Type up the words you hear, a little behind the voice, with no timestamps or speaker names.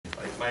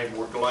Amen.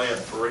 We're glad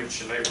for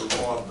each and every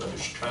one that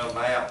has come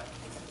out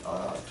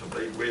to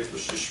be with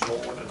us this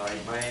morning.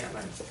 Amen.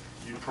 And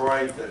you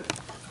pray that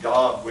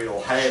God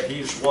will have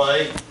His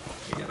way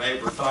in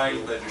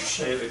everything that is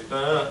said and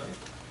done.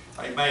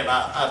 Amen.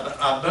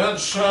 I've done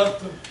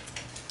something,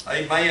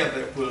 amen,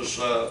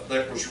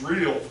 that was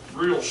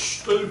real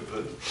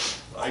stupid.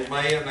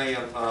 Amen.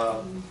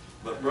 And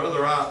but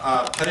brother,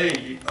 I tell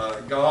you,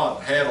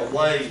 God had a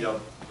way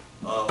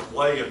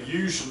of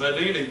using it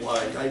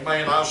anyway.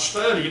 Amen. I was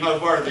studying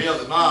over the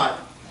other night.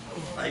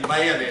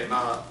 Amen. And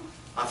I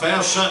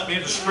found something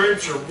in the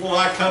Scripture. Boy,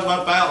 I come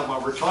up out of my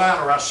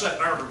recliner. I sat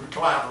there in the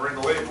recliner in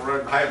the living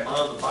room, had my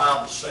other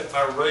Bible sitting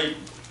there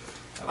reading.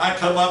 And I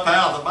come up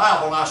out of the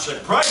Bible and I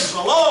said, praise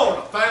the Lord,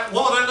 I found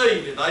what I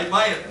needed.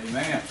 Amen.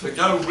 Amen. To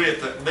go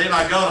with it. And then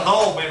I got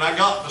home and I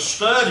got to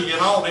studying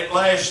on it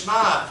last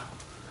night.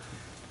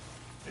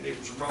 And it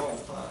was the wrong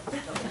thing.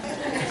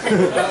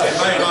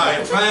 Amen. I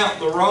had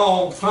found the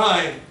wrong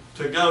thing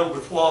to go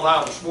with what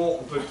I was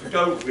wanting to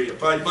go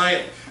with.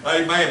 Amen.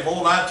 Amen.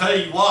 Boy, I tell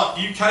you what,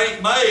 you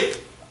can't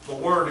make the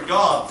Word of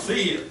God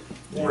fit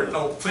where it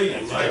don't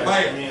fit.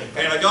 Amen.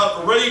 And I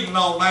got to reading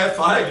on that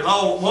thing, and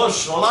all it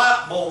was a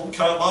light bulb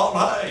come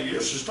on. Hey,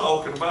 this is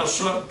talking about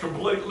something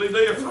completely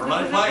different.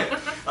 Amen.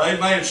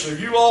 Amen. So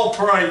you all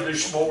pray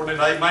this morning,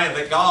 amen,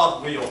 that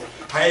God will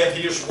have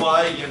His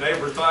way in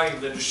everything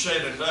that is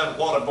said and done.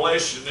 What a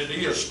blessing it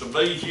is to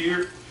be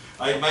here.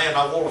 Amen.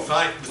 I want to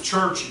thank the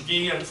church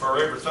again for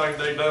everything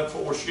they done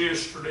for us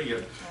yesterday.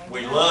 And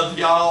we love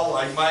y'all.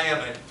 Amen.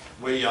 And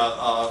we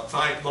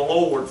thank the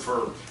Lord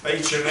for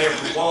each and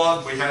every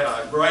one. We had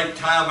a great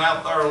time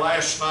out there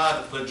last night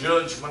at the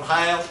Judgment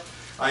House.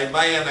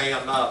 Amen.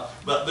 And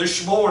but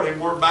this morning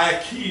we're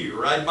back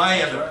here.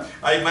 Amen. And,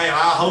 amen.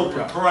 I hope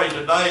and pray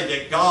today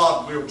that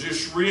God will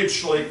just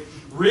richly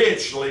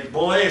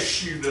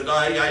bless you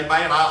today.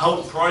 Amen. I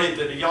hope and pray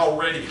that He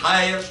already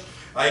has.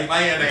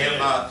 Amen.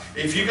 And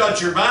if you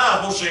got your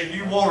Bibles and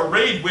you want to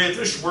read with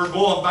us, we're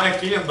going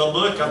back in the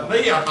book of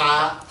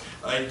Nehemiah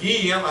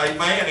again.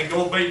 Amen. And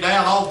going to be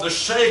down on the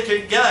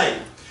second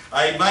gate.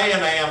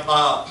 Amen. And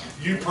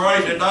you pray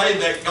today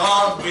that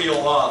God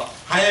will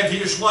have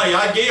His way.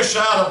 I guess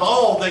out of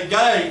all the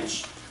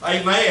gates,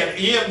 amen,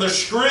 in the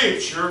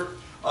Scripture,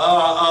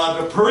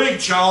 to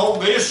preach on,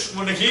 this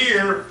one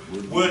here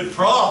would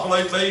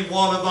probably be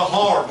one of the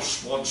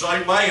hardest ones.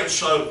 Amen.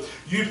 So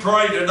you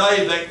pray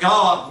today that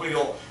God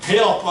will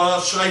help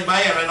us,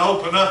 amen, and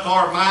open up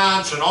our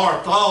minds and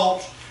our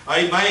thoughts,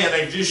 amen,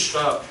 and just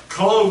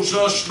close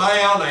us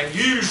down and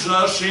use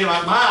us in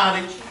a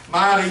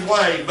mighty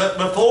way. But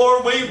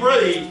before we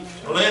read,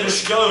 let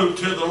us go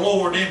to the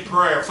Lord in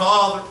prayer.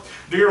 Father,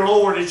 dear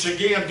Lord, it's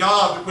again,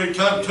 God, that we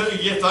come to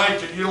you,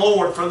 thanking you,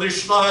 Lord, for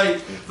this day.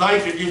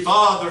 Thanking you,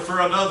 Father, for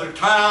another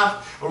time.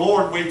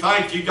 Lord, we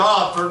thank you,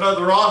 God, for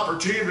another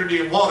opportunity,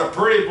 and what a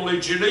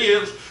privilege it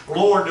is,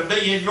 Lord, to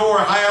be in your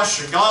house.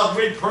 And God,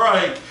 we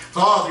pray,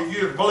 Father,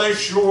 you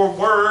bless your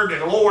word,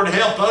 and Lord,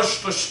 help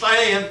us to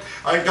stand,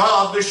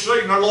 God, this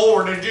evening,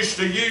 Lord, and just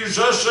to use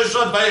us as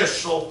a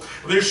vessel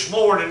this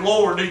morning,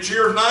 Lord, that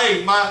your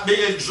name might be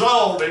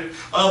exalted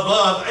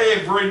above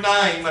every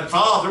name. And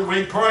Father,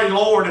 we pray,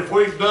 Lord, if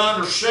we've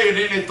done or said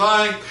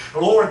anything,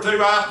 Lord,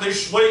 throughout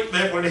this week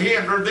that would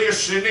hinder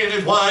this in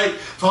any way,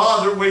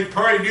 Father, we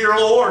pray, dear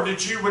Lord,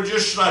 that you would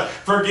just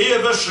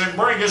forgive us and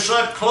bring us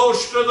up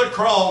close to the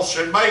cross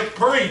and make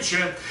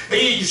preaching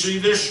easy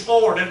this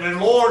morning.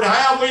 And Lord,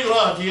 how we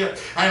love you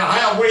and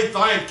how we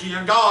thank you.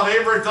 And God,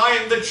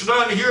 everything that's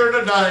done here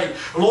today,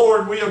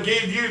 Lord, we'll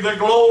give you the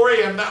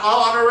glory and the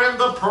honor and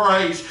the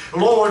praise.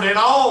 Lord, in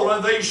all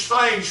of these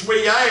things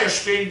we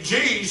ask in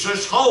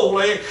Jesus'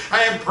 holy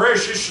and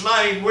precious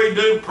name we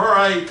do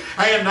pray,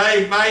 and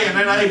amen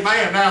and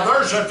amen. Now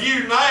there's a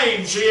few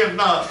names in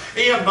the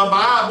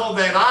Bible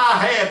that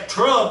I had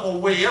trouble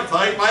with.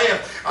 Amen.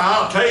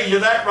 I'll tell you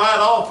that right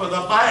off of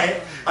the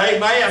bat.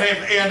 Amen.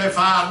 And if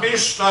I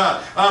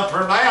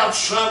mispronounce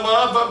some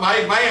of them,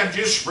 amen,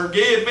 just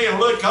forgive me and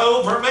look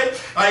over me.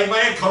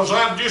 Amen. Because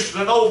I'm just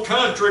an old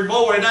country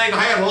boy and ain't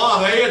had a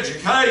lot of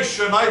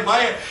education.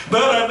 Amen.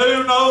 But I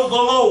do know the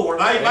Lord.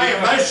 Amen.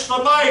 Amen. That's the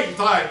main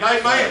thing.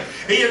 Amen.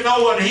 In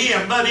knowing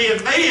Him. But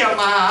in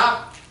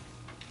Nehemiah,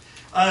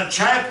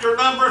 chapter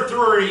number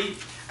 3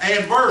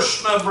 and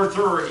verse number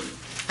 3,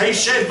 he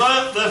said,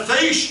 but the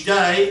feast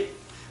day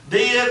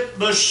did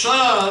the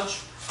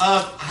sons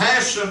of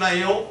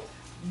Hasanel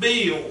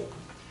build,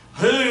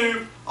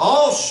 who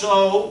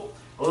also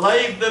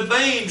laid the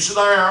beams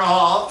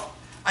thereof,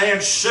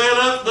 and set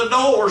up the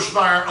doors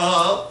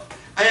thereof,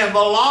 and the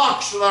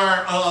locks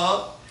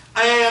thereof,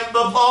 and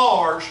the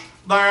bars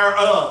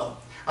thereof.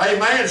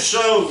 Amen.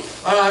 So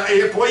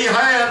if we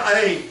had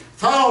a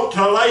thought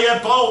to lay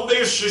upon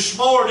this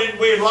morning,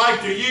 we'd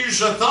like to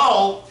use a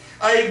thought,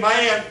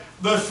 amen,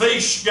 the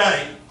feast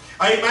gate.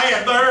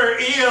 Amen. There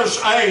is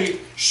a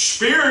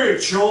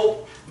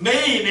spiritual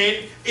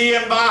meaning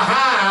in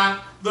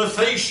behind the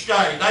feast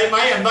gate.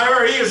 Amen.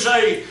 There is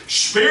a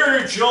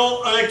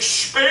spiritual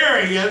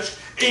experience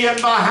in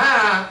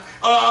behind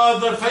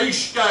the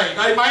feast gate.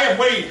 Amen.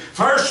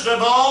 First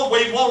of all,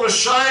 we want to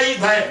say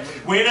that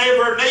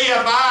whenever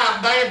Nehemiah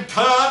and them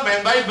come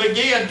and they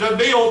begin to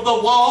build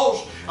the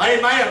walls,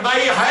 amen,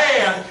 they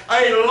had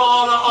a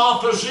lot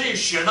of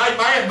opposition.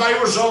 Amen. There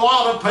was a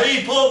lot of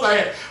people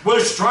that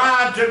was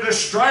trying to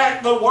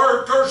distract the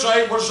workers.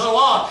 There was a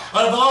lot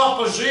of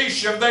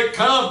opposition that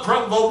come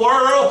from the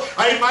world.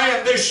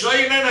 Amen. This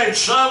evening, and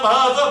some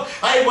of them,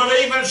 they would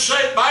even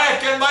sit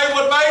back and they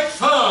would make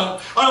fun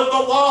of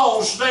the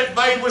walls that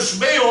they was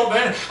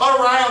building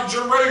around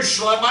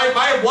Jerusalem.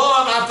 Amen.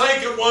 One, I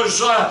think it was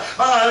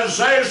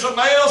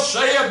Zezamel,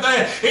 said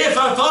that if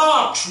a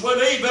fox would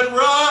even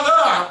run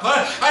up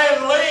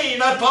and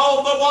lean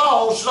upon the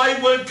walls, they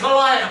would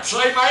collapse.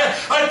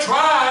 Amen.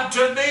 Trying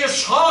to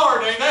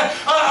dishearten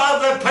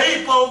the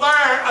people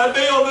there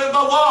building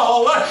the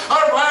wall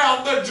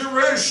around the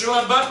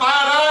Jerusalem. But might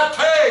I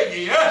tell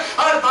you,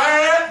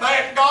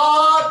 that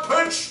God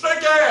puts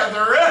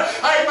together,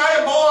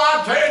 amen, boy,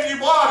 I tell you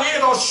what,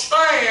 it'll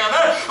stand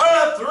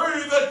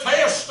through the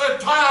test of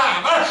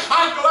time.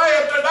 I'm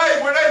glad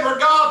today whenever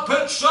God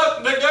puts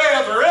something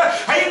together,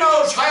 He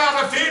knows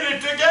how to fit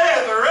it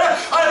together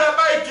to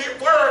make it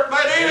work.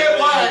 But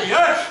anyway,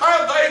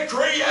 they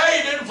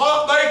created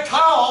what they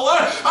call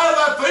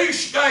the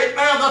feast gate.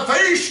 Now the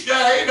feast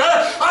gate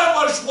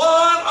was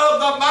one of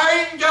the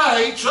main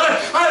gates that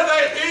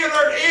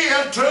entered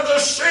into the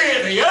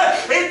city.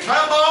 It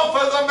come off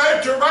of the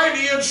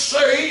Mediterranean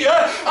Sea,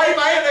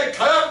 amen, it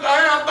come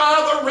down by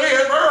the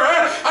river,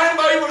 and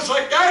there was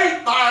a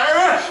gate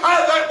there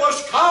that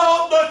was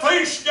called the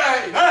feast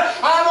gate.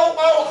 I don't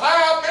know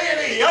how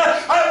many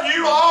of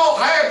you all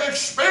have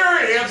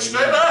experienced it,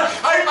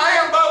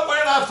 amen, but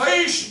when a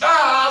feast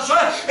dies,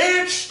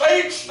 it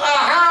speaks to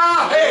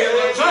high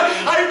heavens.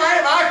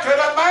 Amen. I could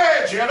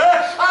imagine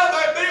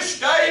that this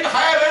gate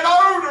had an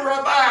odor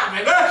about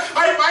it.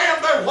 Amen.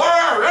 That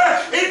were,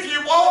 if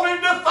you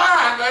wanted to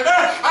find it,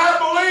 I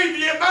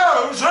believe you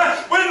knows,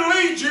 would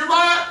lead you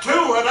right to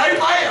it.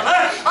 Amen.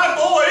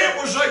 Boy, it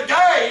was a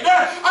gate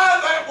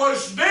that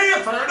was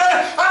different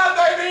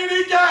than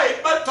any gate,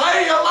 but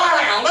they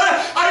allowed,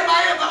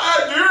 amen,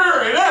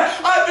 during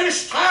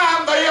this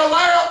time they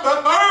allowed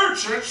the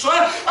merchants to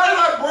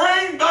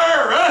bring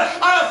their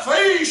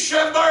fish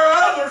and their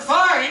other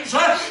things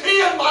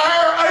in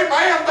there,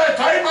 amen, that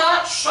they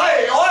might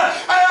sell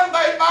and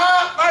they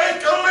might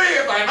make a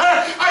living.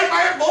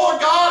 Amen. Boy,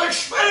 God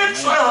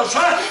expects us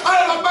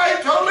to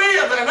make a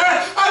living,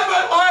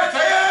 but like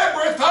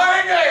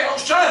everything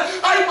else,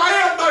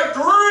 amen, the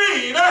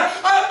greed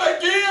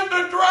began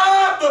to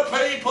drive the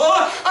people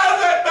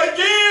that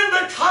begin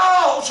to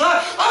cause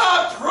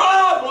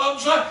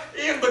problems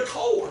in the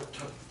court.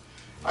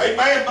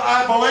 Amen.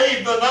 I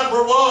believe the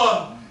number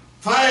one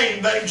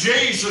thing that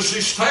Jesus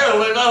is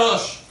telling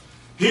us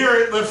here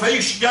at the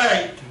feast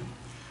gate,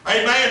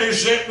 amen,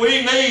 is that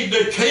we need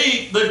to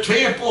keep the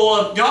temple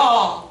of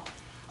God,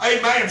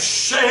 amen,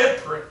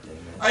 separate,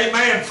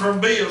 amen, from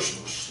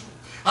business.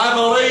 I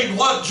believe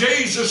what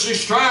Jesus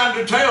is trying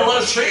to tell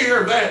us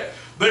here, that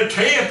the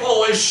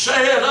temple is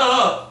set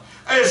up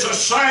as a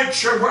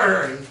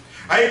sanctuary,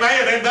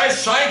 amen, and that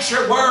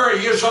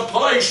sanctuary is a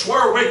place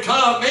where we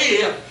come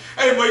in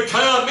and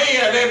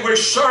we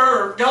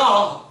serve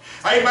God.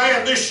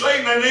 Amen. This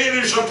evening it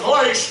is a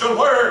place to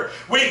where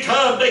we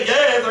come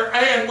together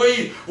and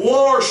we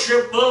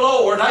worship the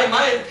Lord.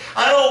 Amen.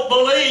 I don't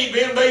believe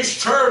in these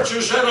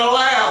churches that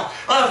allow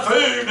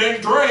food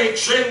and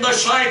drinks in the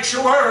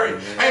sanctuary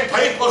and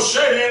people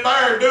sitting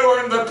there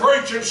during the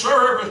preaching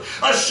service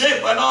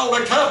sipping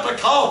on a cup of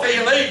coffee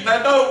and eating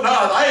a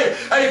donut. Hey,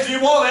 if you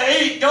want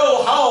to eat,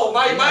 go home.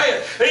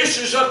 Amen. This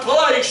is a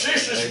place,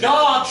 this is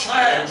God's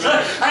house,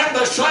 and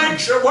the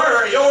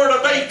sanctuary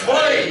ought to be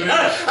clean.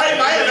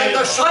 Amen.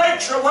 The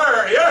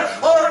sanctuary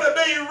ought to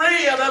be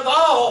rid of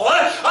all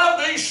of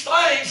these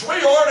things. We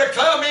ought to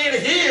come in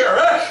here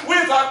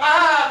with a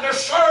mind to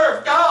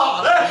serve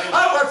God,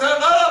 with an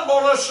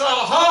humbleness of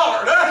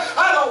heart,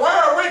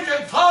 where we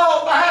can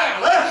fall down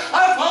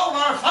upon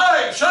our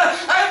face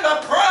and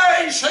to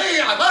praise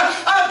Him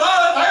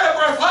above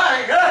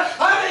everything,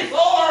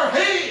 for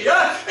He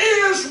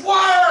is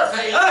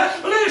worthy.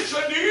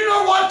 Listen, do you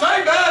know what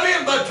they done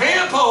in the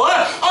temple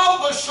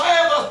on the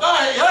Sabbath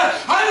day?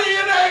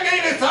 It ain't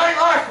anything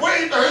like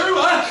we do.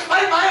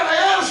 Amen.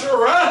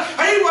 Ezra,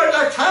 he would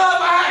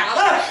come out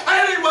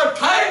and he would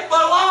take the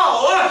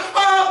law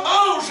of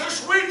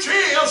Moses, which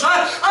is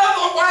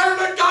the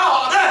Word of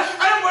God,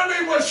 and when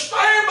he would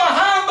stand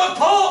behind the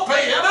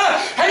pulpit,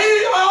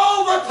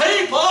 all the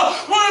people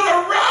would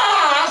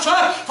arise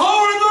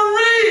for the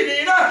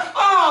reading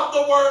of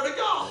the Word of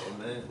God.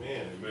 Amen.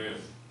 Amen.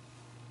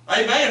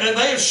 Amen. And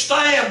they'd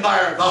stand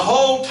there the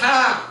whole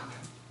time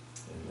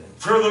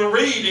for the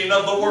reading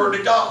of the Word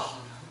of God.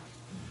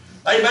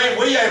 Amen.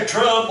 We have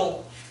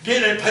trouble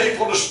getting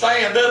people to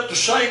stand up to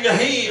sing a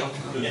hymn.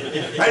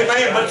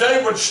 Amen. But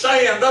they would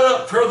stand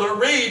up for the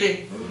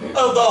reading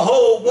of the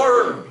whole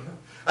Word.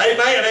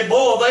 Amen. And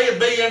boy, they'd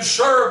be in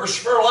service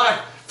for like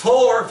 4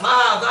 or 5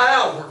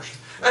 hours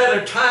at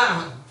a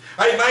time.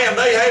 Amen.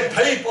 They had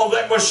people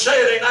that were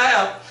sitting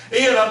out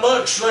in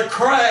amongst the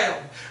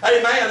crowd.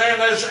 Amen.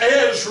 And as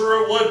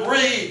Ezra would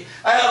read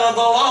out of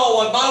the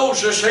law of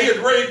Moses, he'd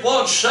read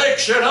one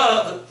section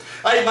of it.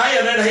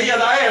 Amen. And he'd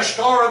ask,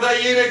 are there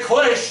any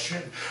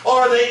question?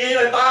 Are there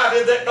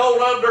anybody that don't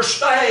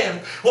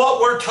understand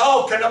what we're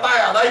talking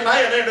about?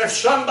 Amen. And if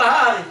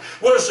somebody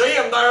was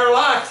in there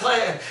like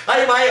that,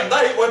 amen,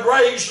 they would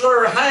raise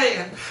their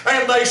hand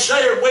and they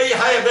said, we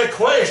have a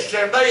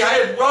question. They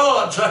had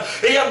ones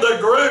in the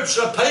groups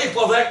of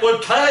people that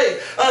would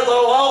take the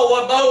law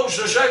of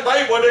Moses and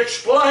they would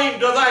explain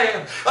to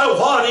them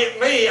what it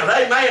meant,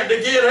 amen, to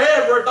get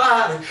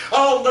everybody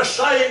on the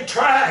same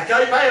track.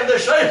 Amen. They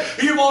say,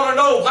 you want to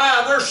know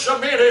why there's so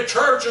many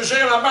churches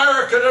in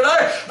America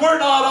today? We're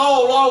not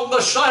all on the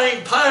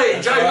same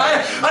page.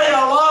 Amen. Hey,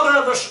 a lot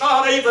of us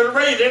not even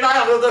reading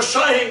out of the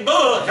same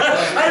book.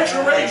 That's the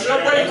reason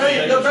we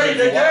need to be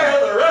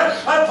together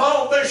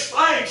upon this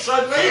thing. So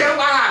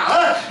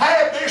Nehemiah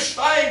had this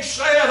thing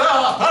set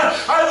up.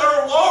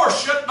 Their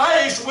worship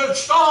days would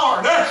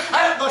start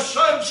at the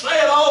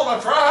sunset on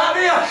a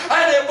Friday,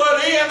 and it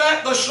would end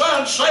at the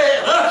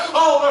sunset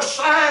on a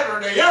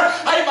Saturday.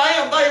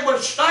 Amen. They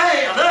would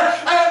stand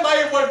and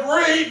they would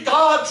read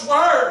God's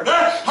Word.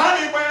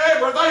 Honey,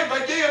 whenever they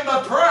begin to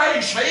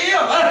praise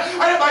Him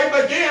and they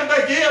begin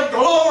to give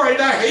glory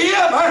to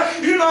Him,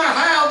 you know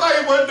how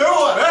they would do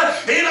it.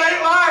 It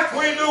ain't like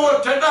we do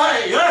it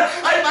today.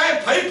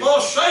 Amen. People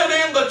sit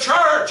in the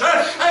church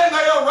and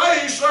they'll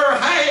raise their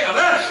hand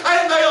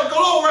and they'll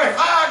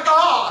glorify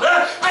God.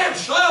 And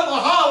some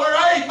will holler,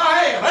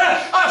 amen.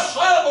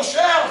 Some will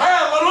shout,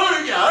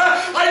 hallelujah.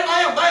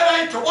 Amen. That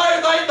ain't the way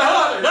they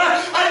done it.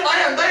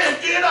 Amen. They'll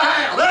get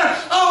out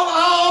on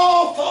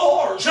all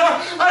fours.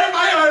 Amen.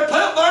 And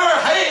put their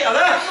head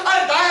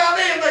down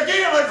in the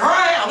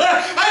ground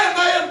and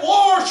they'd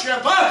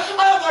worship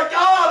the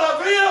God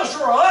of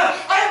Israel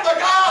and the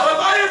God of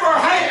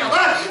Abraham.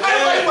 And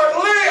they would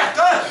lift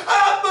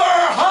up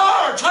their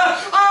hearts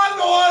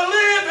unto a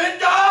living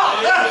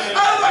God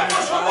that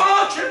was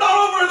watching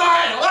over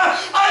them.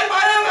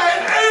 Amen.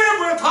 And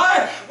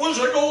everything was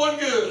going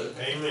good.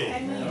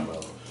 Amen.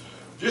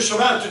 Just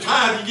about the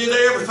time you get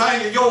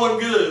everything going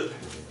good,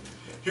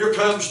 here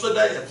comes the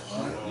devil.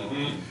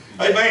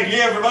 Amen. You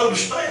ever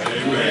notice that?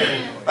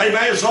 Amen.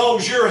 Amen. As long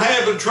as you're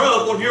having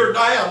trouble and you're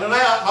down and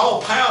out and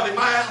all pouty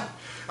mouth,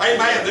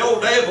 amen, the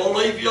old devil will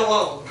leave you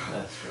alone.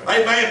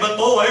 Right. Amen. But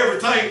boy,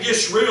 everything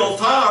gets real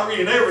fiery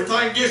and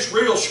everything gets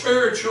real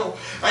spiritual.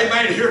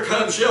 Amen. Here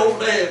comes the old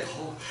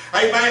devil.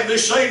 Amen.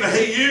 This thing that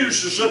he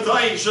uses the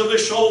things of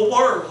this old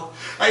world.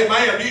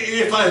 Amen.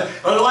 If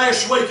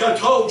last week I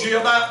told you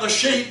about the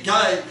sheep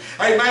gate.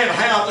 Amen.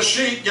 How the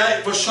sheep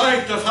gate was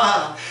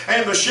sanctified.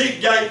 And the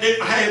sheep gate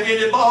didn't have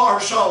any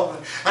bars on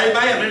it.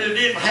 Amen. And it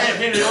didn't have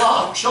any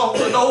locks on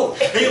the door.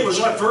 It was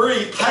a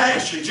free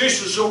passage.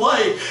 This is the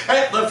way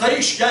at the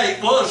feast gate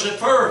was at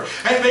first.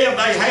 And then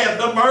they had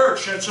the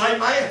merchants.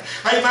 Amen.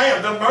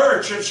 Amen. The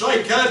merchants,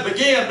 they could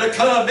begin to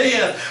come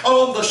in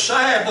on the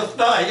Sabbath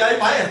day.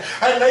 Amen.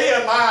 And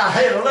Nehemiah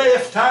had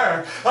left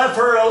her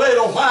for a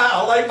little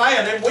while.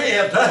 Amen. And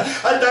went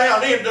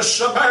down into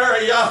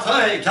Samaria, I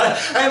think.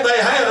 And they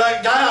had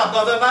a guy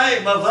by the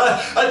name of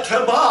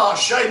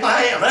Tobias.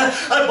 Amen.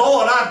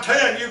 Boy, I'm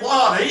telling you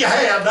what, he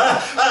had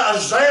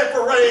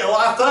Zebariel,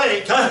 I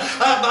think,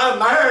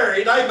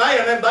 married.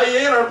 Amen. And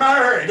they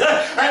intermarried.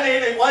 And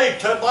anyway,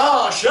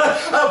 Tobias,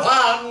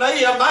 while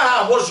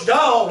Nehemiah was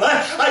gone,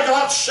 they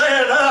got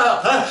set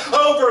up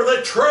over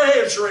the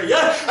treasury.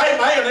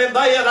 Amen. And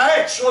they had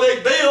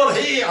actually built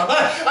him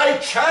a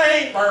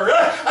chamber.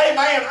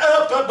 Amen.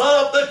 Up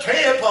above the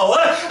temple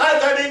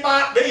that he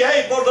might be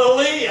able to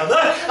live.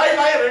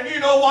 Amen. And you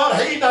know what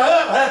he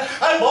done?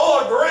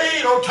 Boy,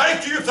 greed will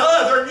take you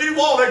further than you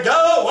want to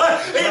go.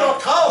 It'll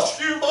cost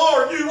you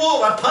more than you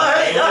want to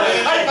pay.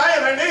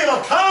 Amen. And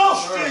it'll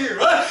cost you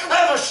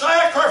a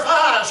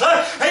sacrifice.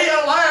 He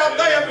allowed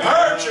them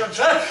merchants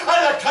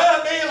to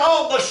come in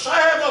on the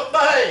Sabbath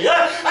day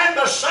and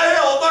to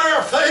sell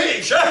their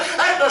fish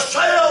and to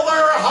sell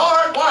their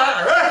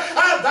hardware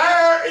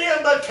there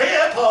in the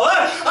temple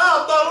of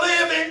the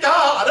living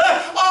God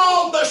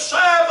on the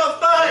Sabbath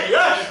day.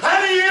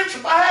 And it's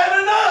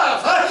bad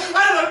enough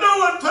and to do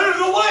it through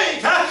the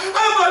week,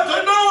 but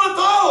to do it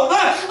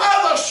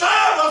on the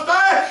Sabbath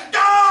day,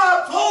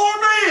 God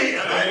forbid.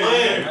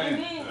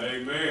 Amen.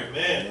 Amen.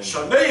 Amen.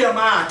 So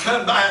Nehemiah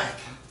come back.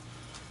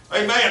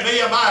 Amen.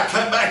 Nehemiah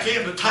come back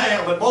into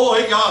town, and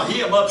boy, he got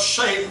him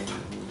upset.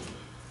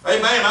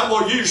 Amen. I'm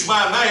going to use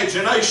my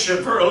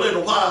imagination for a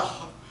little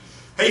while.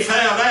 He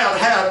found out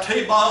how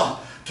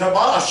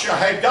Tobias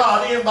had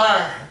got in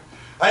there.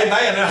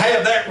 Amen. And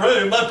had that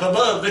room up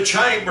above the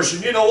chambers.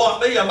 And you know what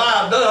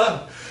Nehemiah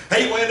done?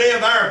 He went in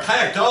there and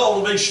packed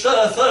all of his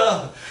stuff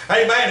up.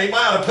 Amen. He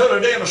might have put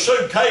it in a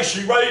suitcase.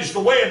 He raised the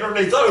window and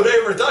he threw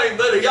everything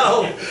that he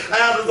owned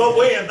out of the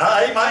window.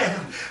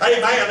 Amen.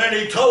 Amen. And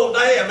he told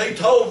them,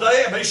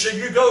 he said,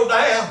 you go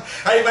down.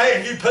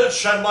 Amen. You put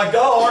some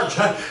guards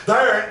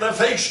there at the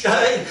feast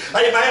gate.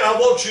 Amen. I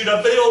want you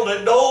to build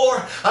a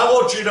door. I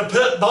want you to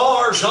put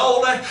bars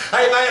on it.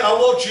 Amen. I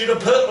want you to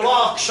put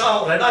locks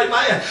on it.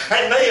 Amen.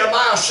 And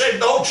Nehemiah said,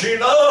 don't you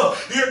know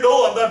you're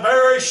doing the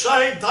very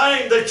same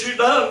thing that you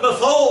done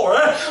before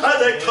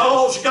that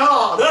caused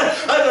God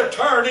to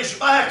turn his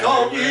back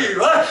on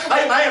you.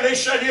 Amen. He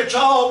said, it's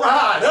all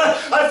right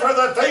for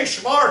the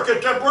feast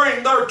market to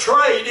bring their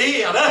trade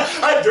in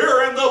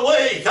during the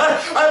week.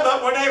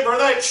 But whenever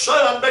that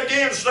sun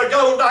begins to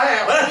go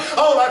down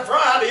on a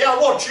Friday, I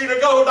want you to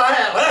go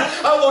down.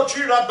 I want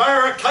you to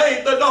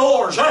barricade the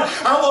doors.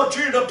 I want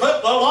you to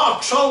put the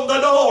locks on the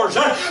doors.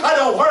 I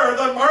know where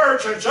the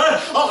merchants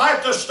will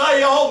have to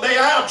stay on the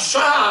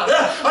outside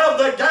of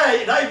the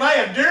gate.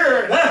 Amen.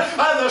 During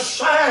the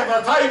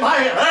Sabbath.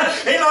 Amen.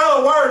 In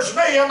other words,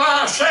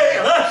 Nehemiah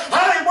said,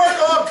 hey, we're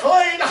going to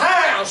clean the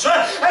house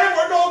and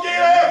we're going to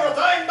get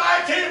everything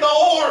back into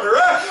order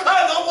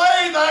the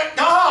way that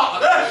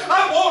God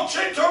wants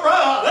it to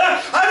run.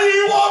 And do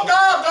you want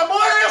God to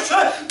bless?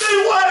 Do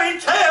what he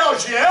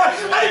tells you.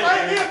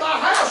 Amen. In the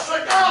house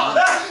of God.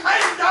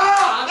 And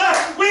God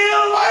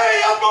will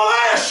lay a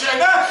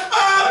blessing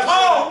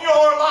upon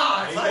your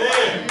life.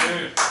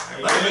 Amen.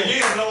 They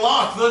begin to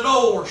lock the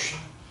doors.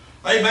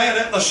 Amen.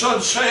 At the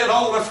sunset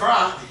on a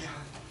Friday.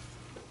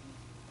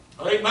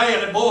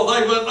 Amen. And boy,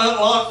 they wouldn't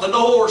unlock the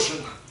doors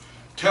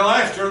until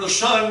after the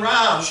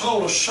sunrise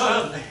on a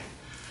Sunday.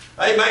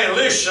 Amen.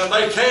 Listen,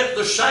 they kept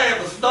the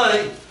Sabbath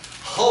day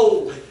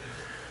holy.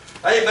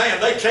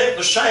 Amen. They kept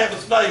the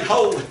Sabbath day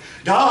holy.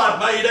 God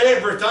made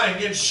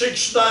everything in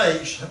 6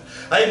 days.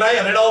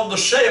 Amen. And on the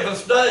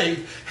 7th day,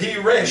 he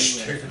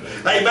rested.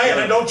 Amen.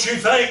 And don't you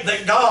think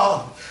that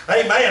God,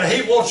 amen,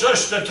 he wants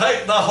us to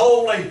take the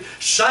holy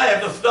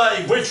Sabbath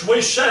day, which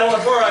we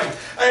celebrate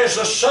as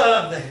a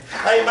Sunday.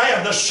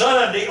 Amen. The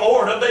Sunday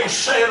ought to be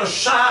set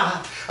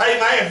aside.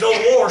 Amen.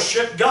 To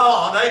worship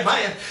God.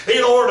 Amen.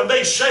 It ought to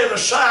be set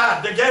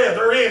aside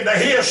together into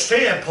his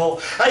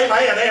temple.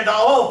 Amen. And to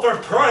offer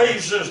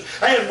praises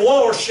and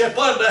worship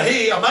unto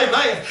him.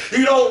 Amen.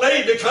 You don't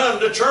need to come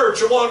to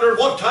church and wonder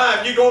what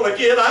time you're going to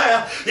get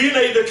out. You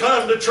need to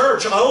come to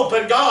church and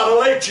hoping God will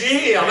let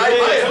you in.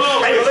 Amen.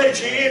 And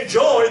let you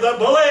enjoy the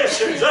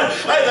blessings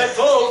that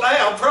flow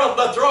down from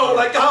the throne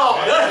of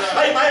God.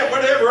 Amen.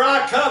 Whenever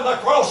I come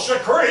across the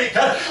creek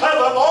of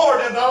the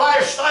morning, the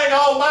last thing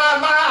on my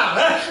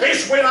mind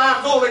is when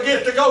I'm going to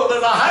get to go to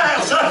the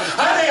house.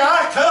 Honey,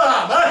 I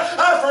come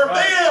for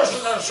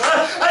business.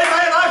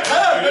 Amen. I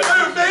come to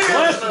do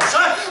business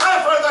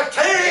for the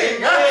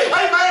King.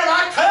 Amen.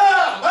 I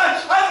come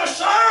to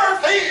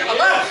serve him.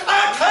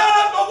 I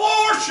come to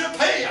worship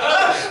him.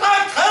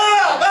 I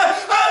come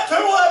to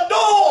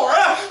adore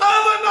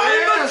the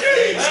name of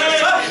Jesus.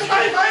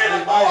 Amen.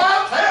 And boy,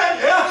 I tell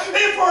you,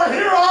 if we're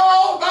here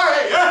all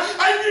day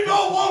and you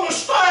don't want to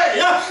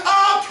stay,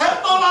 I'll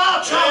cut the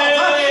lights off.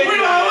 When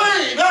I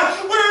leave,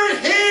 we're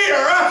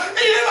here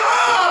in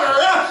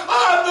honor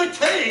of the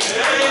King.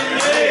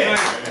 Amen.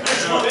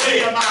 That's what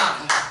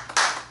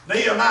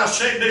Nehemiah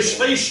said, this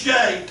feast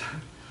gate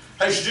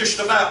has just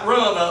about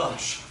run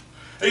us.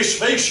 This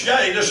feast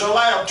gate has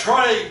allowed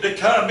trade to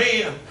come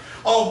in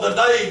on the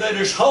day that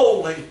is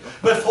holy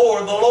before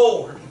the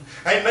Lord.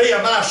 And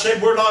Nehemiah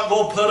said, we're not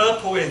going to put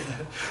up with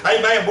it.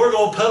 Amen. We're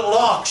going to put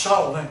locks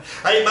on it.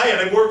 Amen.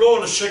 And we're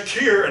going to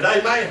secure it.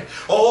 Amen.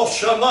 Oh,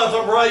 some of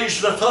them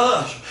raised the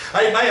fuss.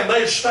 Amen.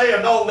 They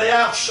stand on the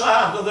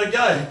outside of the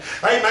gate.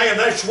 Amen.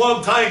 That's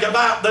one thing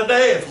about the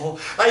devil.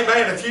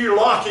 Amen. If you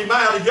lock him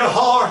out of your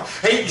heart,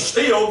 he's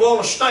still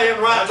going to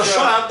stand right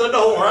beside the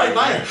door.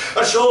 Amen.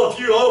 So if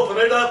you open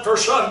it up for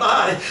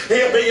somebody,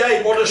 he'll be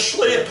able to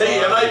slip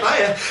in.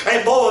 Amen.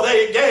 And boy,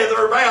 they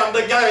gather around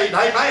the gate.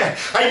 Amen.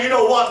 And you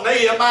know what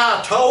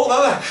Nehemiah told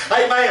them?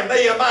 Amen.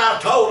 Nehemiah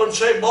told them,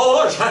 said,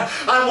 boys,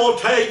 I'm going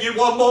to tell you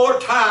one more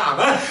time.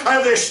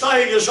 This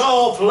thing is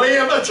off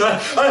limits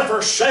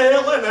for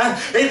selling.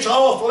 It's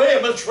off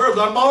limits for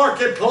the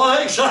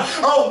marketplace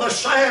on the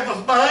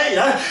Sabbath day.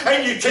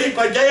 And you keep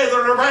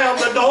gathering around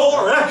the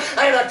door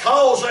and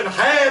causing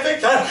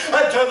havoc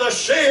to the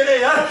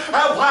city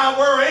while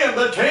we're in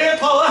the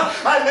temple.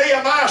 And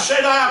Nehemiah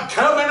said, I'm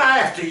coming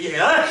after you.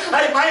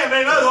 Amen.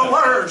 In other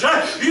words,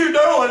 you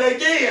do it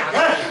again.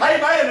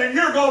 Amen. And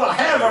you're going to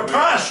have a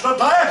price to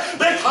pay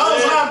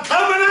because I'm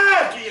coming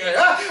after you.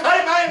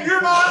 Amen.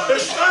 You're not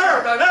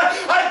disturbing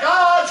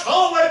God's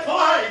holy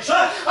place.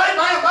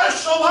 Amen.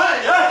 That's the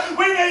way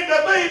we need to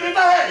be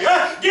today.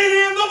 Get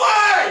in the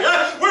way.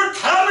 We're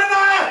coming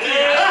after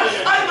you.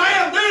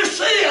 Amen. This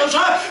is a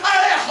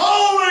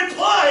holy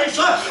place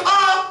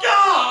of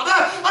God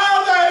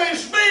that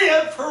is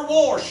meant for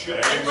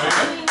worship.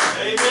 Amen.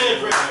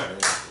 Amen.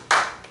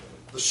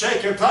 The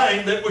second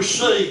thing that we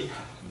see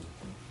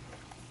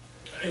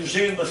is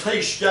in the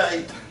feast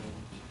gate.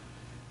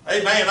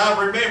 Amen.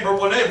 I remember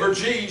whenever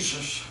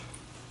Jesus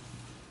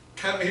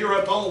come here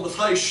up on the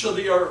face of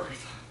the earth.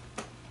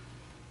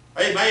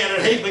 Amen.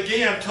 And he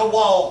began to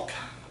walk.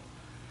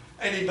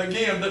 And he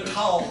began to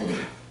talk.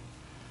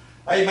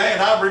 Amen.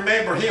 I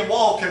remember him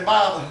walking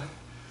by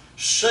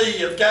the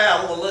Sea of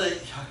Galilee.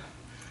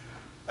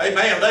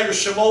 Amen. There were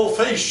some old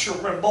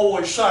fishermen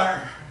boys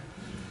there.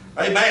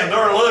 Amen.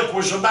 Their look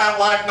was about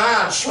like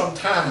mine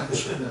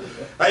sometimes.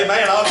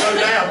 Amen. I'll go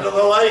down to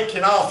the lake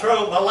and I'll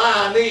throw my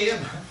line in.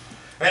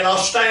 And I'll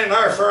stand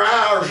there for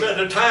hours at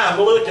a time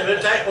looking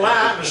at that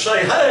line and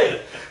say,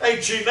 hey,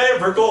 ain't you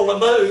never going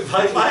to move?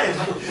 Amen.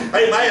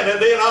 Amen. And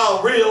then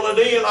I'll reel it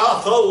in. I'll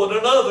throw it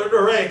another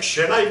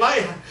direction.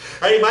 Amen.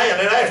 Amen.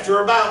 And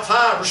after about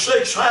 5 or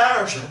 6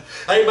 hours,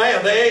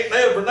 amen, they ain't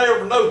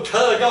never no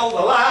tug on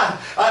the line.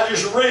 I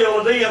just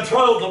reel it in,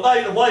 throw the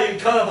bait away and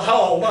come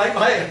home.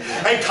 Amen.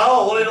 And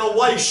call it a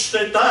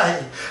wasted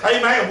day.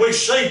 Amen. We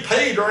see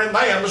Peter and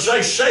them, as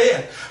they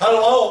said,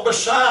 along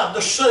beside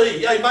the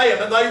sea.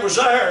 Amen. And they was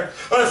there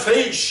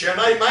fishing.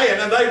 Amen.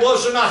 And they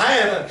wasn't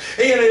having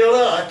any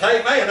luck.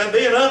 Amen. And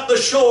then up the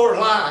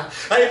shoreline,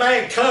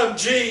 amen, come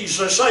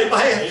Jesus. Amen.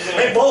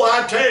 Amen. And boy,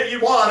 I tell you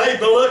what, they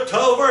looked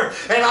over,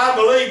 and I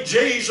believe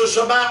Jesus,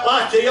 about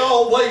like he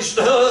always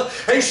does,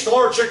 he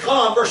starts a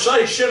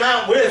conversation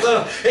out with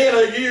them in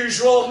a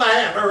usual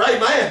manner.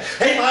 Amen.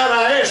 He might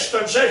have asked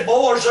them, said,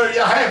 boys, are you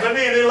having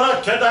any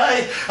luck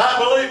today? I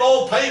believe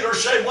old Peter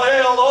said,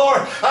 well,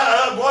 Lord,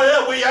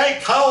 well, we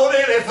ain't caught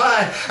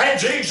anything. And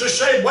Jesus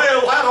said,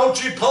 well, why don't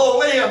you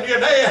pull in your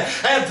net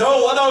and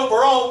throw it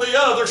over on the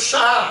other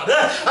side?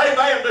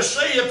 Amen. To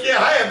see if you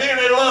have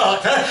any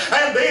luck.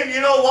 And then you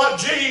know what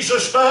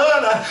Jesus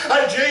done?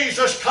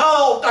 Jesus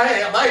called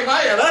them.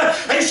 Amen.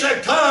 He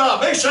said,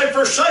 come. He said,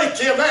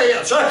 forsake your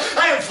nets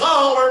and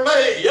follow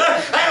me,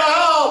 and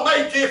I'll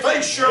make you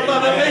fishermen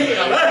of men.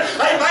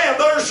 Amen.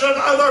 There's a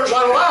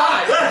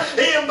lie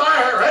in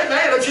there.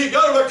 Amen. If you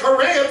go to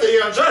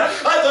Corinthians,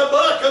 the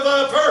book of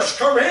the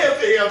 1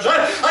 Corinthians,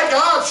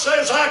 God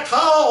says, I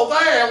call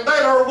them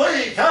that are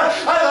weak,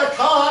 the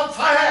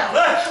confound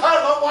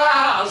the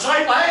wise.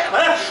 Amen.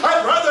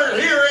 Brother,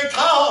 here he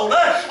called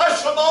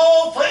some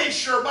old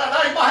fishermen.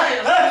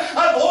 Amen.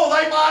 Boy,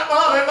 they might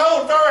not have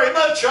known very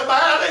much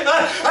about him,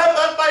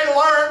 but they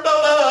learned to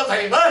love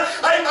him.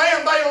 Amen.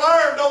 They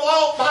learned to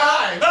walk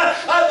by him.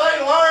 They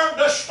learned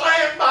to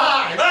stand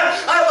by him.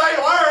 They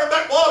learned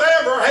that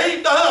whatever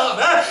he done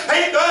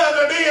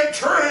it in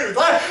truth,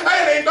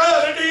 and he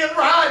done it in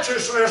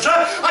righteousness.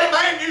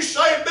 Amen. You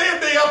say, then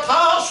the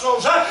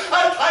apostles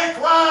take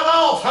right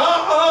off.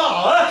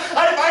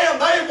 Amen.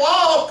 They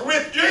walked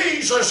with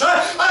Jesus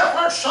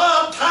for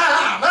some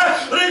time.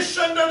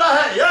 Listen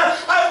today,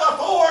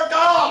 before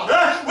God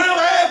will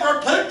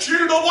ever put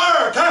you to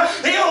work,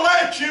 he'll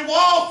let you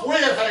walk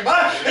with him.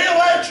 He'll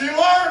let you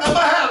learn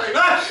about him.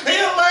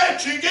 He'll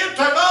let you get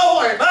to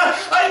know him.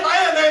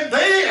 Amen. And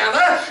then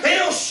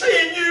he'll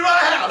send you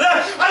out.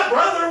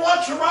 Brother,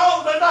 what's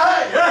wrong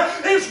today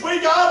is we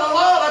got a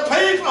lot of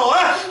people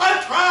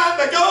trying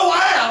to go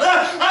out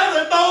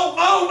that don't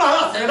know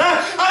nothing.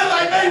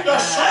 They need to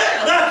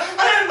sit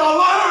and to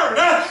learn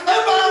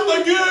about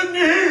the good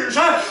news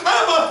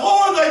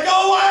before they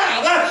go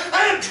out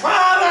and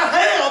try to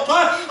help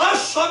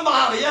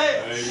somebody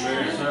else.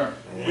 Amen. Sir.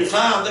 We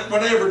find that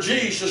whenever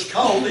Jesus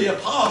called the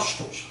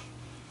apostles,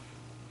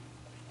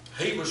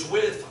 he was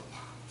with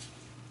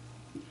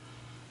them.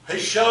 He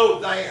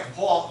showed them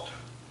what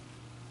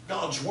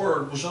God's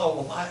Word was all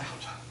about.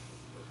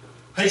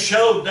 He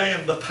showed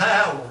them the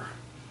power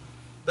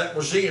that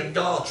was in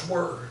God's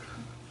Word.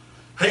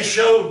 He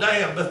showed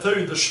them that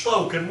through the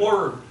spoken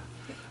Word,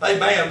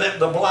 amen, that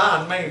the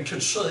blind man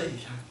could see.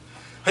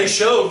 He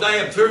showed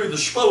them through the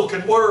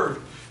spoken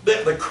Word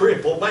that the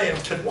crippled man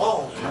could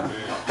walk. Amen.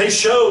 He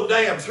showed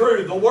them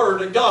through the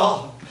Word of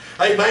God,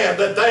 amen,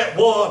 that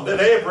one that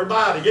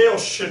everybody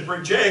else should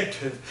reject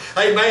him,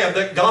 amen,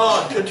 that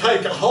God could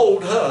take a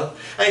hold of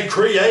and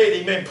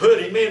create him and put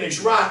him in his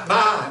right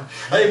mind,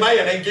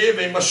 amen, and give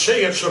him a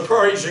sense of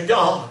praising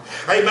God.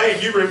 Amen.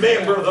 You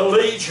remember the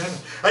legion,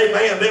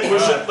 amen, that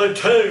was at the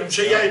tombs.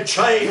 He had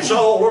chains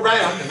all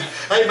around him.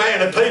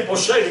 Amen. And people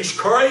said he's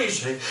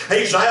crazy.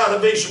 He's out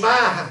of his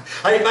mind.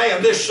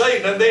 Amen. This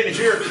scene, and then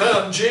here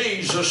come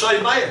Jesus.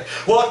 Amen.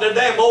 What did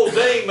them old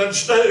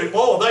demons do?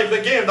 Boy, they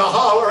began to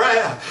holler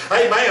out.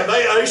 Amen.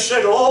 They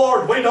said,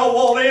 Lord, we don't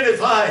want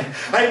anything,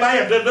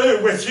 amen, to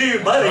do with you,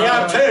 buddy.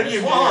 I tell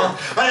you what,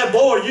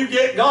 boy, you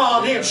get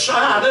God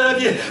inside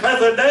of you,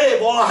 and the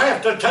devil will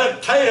have to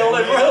tuck tail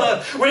and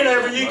run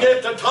whenever you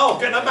get to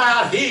talking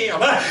about him.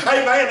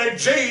 Amen. And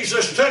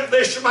Jesus took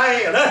this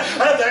man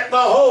that the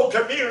whole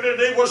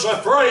community was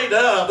afraid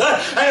of,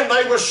 and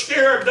they were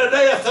scared to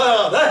death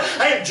of,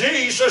 and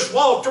Jesus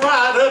walked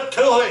right up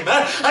to him.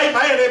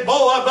 Amen. And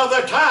boy, by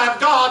the time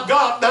God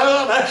got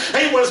done,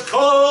 he was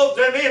clothed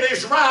and in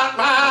his right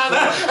mind,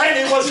 and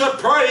he was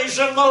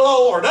praising the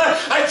Lord.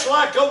 It's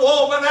like a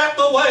woman at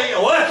the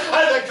well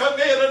that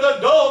committed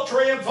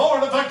adultery and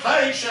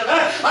fornication.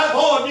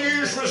 Boy,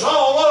 news was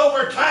all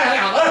over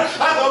town.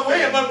 The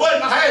women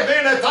wouldn't have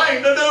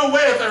anything to do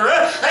with her.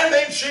 And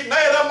then she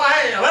met a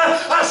man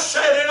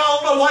sitting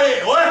on the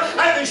well,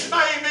 and his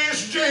name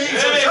is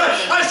Jesus.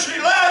 She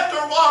left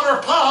her water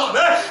upon,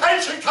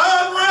 and she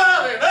come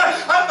running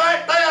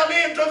back down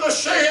into the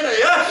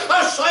city,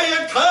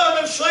 saying, come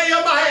and see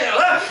a man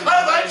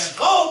that's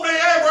told me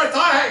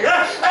everything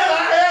and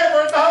I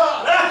ever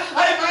done.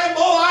 Amen,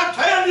 boy, I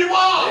tell you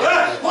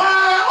what,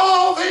 why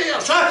all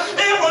this?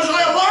 It was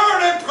a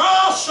learning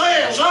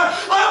process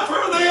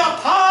for the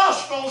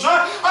apostles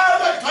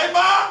that they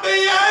might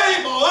be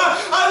able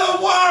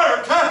to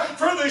work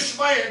for this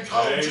man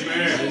called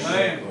Jesus.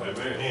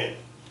 Amen.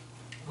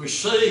 We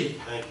see,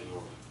 Thank you,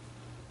 Lord.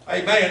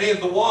 amen,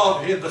 in the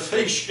water, in the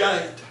feast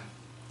gate,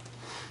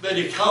 that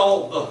he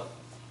called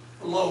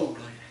the lowly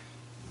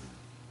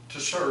to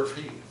serve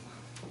him.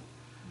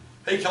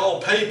 He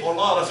called people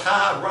not of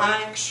high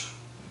ranks.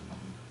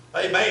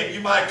 Amen. You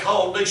might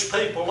call these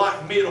people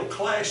like middle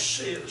class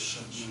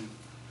citizens.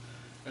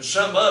 And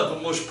some of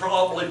them was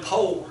probably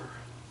poor.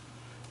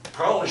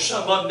 Probably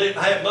some of them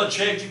didn't have much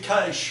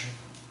education.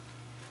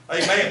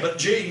 Amen. But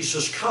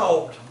Jesus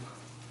called them.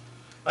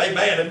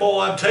 Amen. And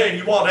boy, I'm telling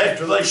you what,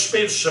 after they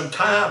spent some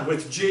time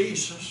with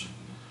Jesus,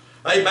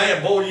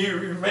 amen, boy, you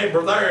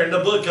remember there in the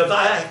book of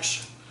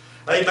Acts,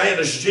 amen,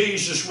 as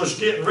Jesus was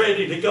getting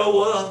ready to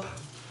go up,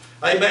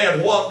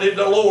 amen, what did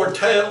the Lord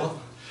tell them?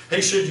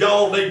 He said,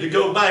 y'all need to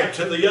go back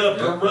to the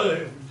upper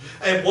room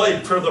and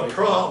wait for the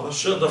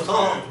promise of the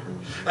Father.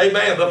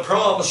 Amen. The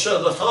promise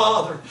of the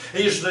Father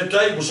is that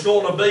they was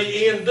going to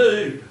be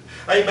endued.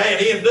 Amen.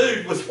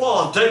 Endued with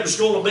what? They was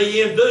going to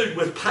be endued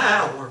with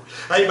power.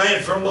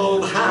 Amen. From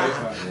on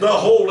high. The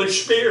Holy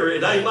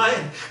Spirit.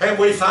 Amen. And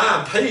we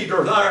find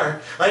Peter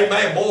there.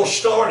 Amen. Boy,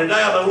 started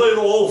out a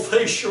little old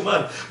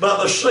fisherman by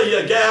the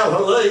Sea of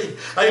Galilee.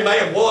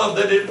 Amen. One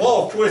that had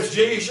walked with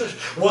Jesus.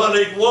 One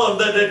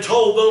that had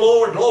told the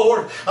Lord,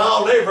 Lord,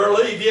 I'll never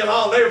leave you and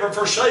I'll never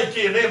forsake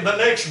you. And in the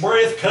next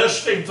breath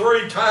cussed him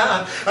 3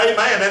 times.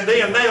 Amen. And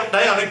then knelt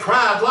down and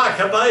cried like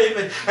a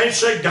baby and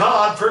said,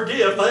 God,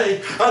 forgive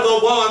me. The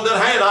one that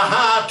had a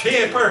high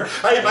temper,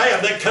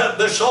 amen, that cut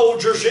the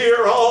soldier's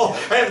ear off,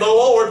 and the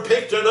Lord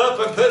picked it up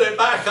and put it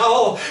back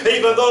on,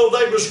 even though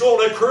they was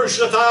going to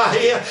crucify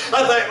him.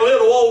 And that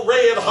little old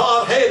red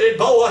hot-headed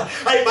boy,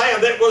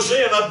 amen, that was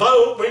in a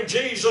boat when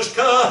Jesus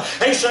come,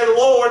 he said,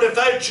 Lord, if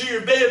that's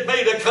you, bid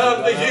me to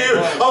come to you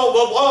on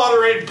the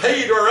water. And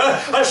Peter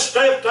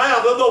stepped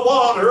out of the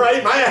water,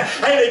 amen,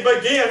 and he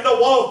began to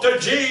walk to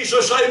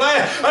Jesus,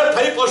 amen. And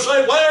people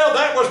say, well,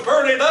 that was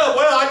pretty enough.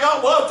 Well, I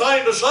got one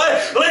thing to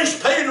say. At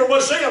least Peter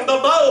was in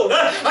the boat.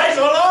 There's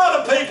a lot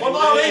of people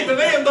not even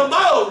in the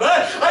boat.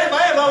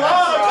 Amen. A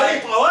lot of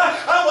people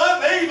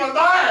wasn't even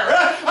there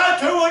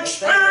to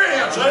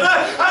experience it.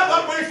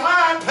 But we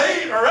find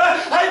Peter,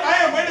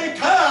 amen, when he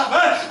come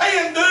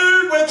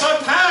endued with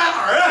the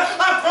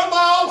power from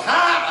on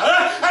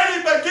high, and he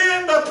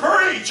began to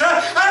preach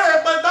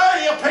at the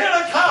day of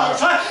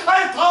Pentecost.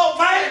 I thought,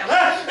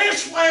 man,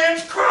 this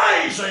man's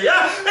crazy.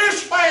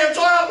 This man's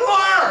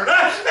unlearned.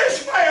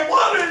 This man,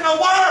 what in the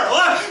world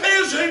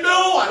is he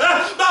doing?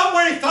 But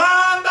we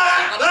find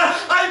out,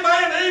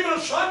 amen, even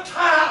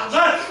sometimes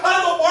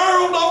the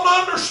world don't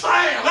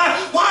understand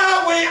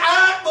why we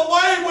act the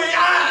way we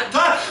act.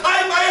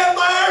 Amen,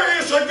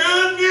 there is a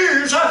good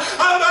news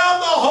about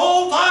the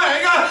whole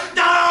thing.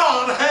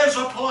 God has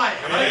a plan.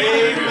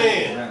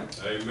 Amen.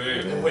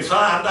 Amen. And we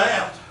find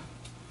out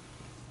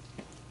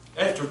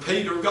after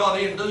Peter got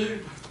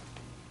endued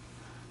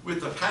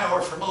with the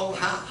power from on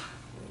high.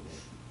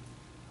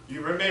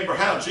 You remember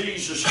how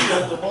Jesus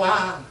healed the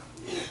blind,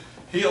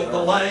 healed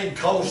the lame,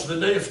 caused the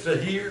deaf to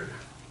hear.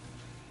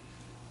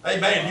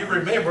 Amen. You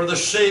remember the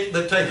sick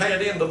that they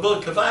had in the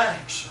book of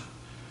Acts.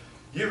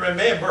 You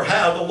remember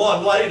how the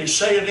one lady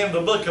said in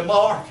the book of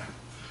Mark,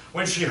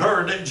 when she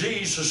heard that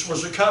Jesus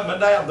was coming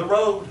down the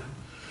road,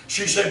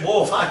 she said,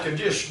 boy, if I could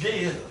just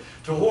get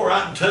to where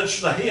I can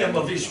touch the hem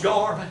of his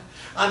garment,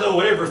 I know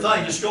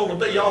everything is going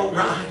to be all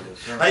right.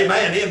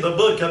 Amen. In the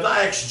book of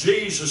Acts,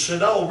 Jesus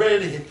had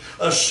already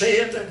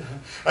ascended.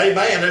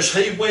 Amen. As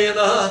he went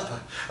up,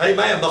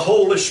 amen, the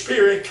Holy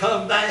Spirit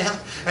come down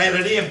and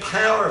it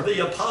empowered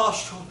the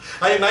apostle.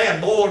 Amen.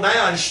 Boy,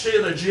 now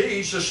instead of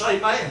Jesus,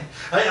 amen,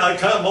 I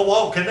come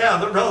walking down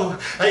the road,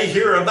 they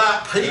hear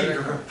about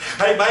Peter.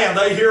 Amen.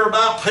 They hear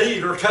about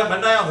Peter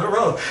coming down the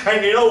road.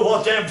 And you know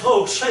what them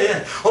folks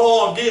said?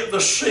 Oh, get the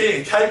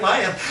sick.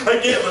 Amen.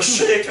 Get the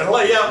sick and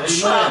lay out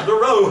beside the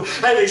road.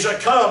 And he's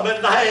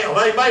a-coming down.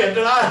 Amen.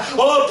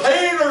 Oh,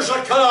 Peter's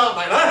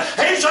a-coming.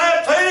 He's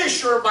that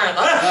fisherman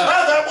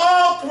that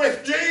walked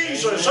with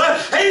Jesus.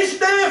 He's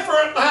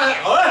different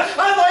now.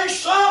 There's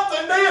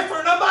something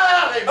different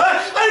about him.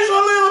 There's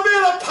a little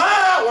bit of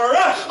power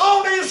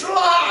on his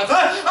life.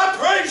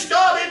 Praise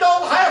God, he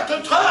don't have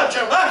to touch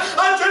him.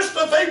 Just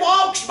if he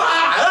walks by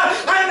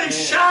and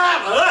he's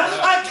shining,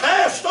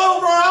 cast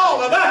over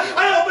on him,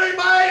 he'll be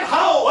made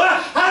whole.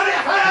 And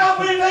if how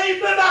we need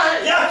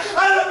today,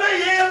 to be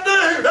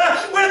endued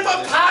with the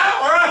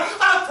power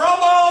from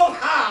on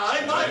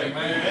high. Amen.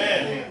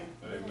 Amen.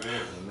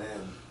 Amen.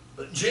 Amen.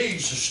 But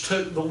Jesus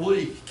took the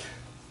weak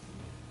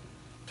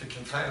to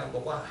confound the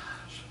wise.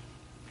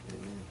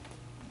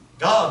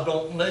 God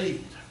don't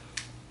need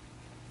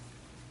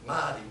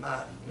mighty,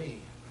 mighty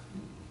men.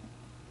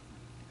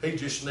 He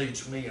just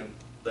needs men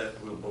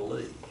that will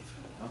believe.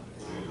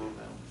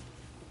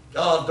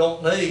 God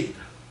don't need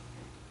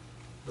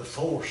the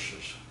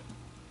forces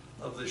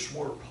of this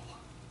world.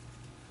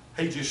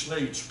 He just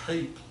needs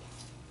people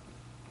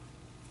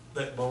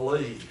that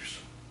believes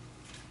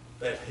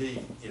that He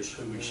is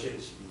who He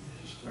says He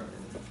is.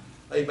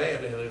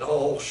 Amen. And it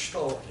all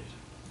started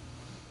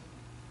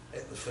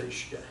at the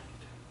fish gate.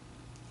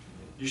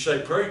 You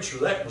say, preacher,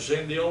 that was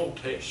in the Old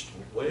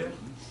Testament. Well,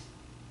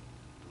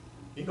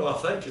 you know, I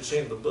think it's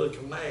in the book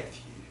of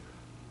Matthew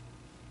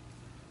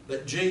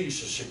that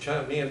Jesus had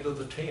come into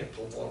the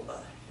temple one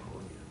day.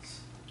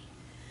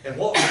 And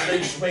what did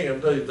these men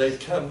do? They'd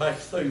come back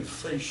through the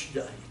fish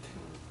gate.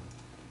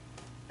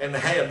 And they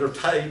had their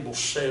tables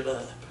set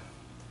up.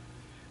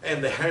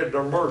 And they had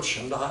their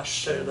merchandise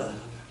set up.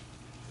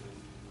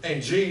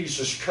 And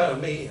Jesus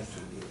come in.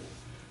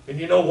 And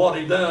you know what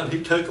He done?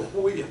 He took a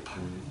whip.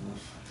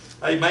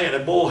 Amen.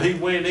 And boy, He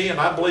went in.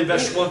 I believe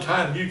that's one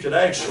time you could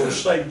actually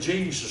say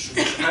Jesus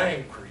was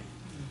angry.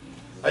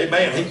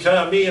 Amen. He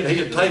come in,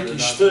 He'd take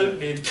His foot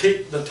and He'd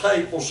kick the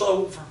tables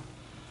over.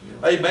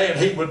 Amen.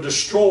 He would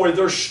destroy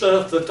their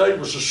stuff that they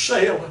was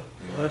selling.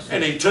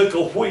 And He took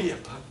a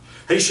whip.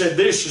 He said,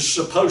 this is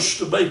supposed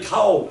to be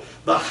called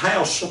the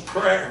house of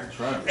prayer.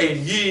 And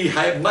ye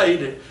have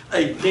made it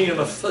a den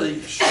of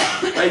thieves.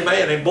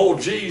 Amen. And boy,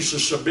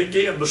 Jesus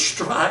began to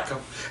strike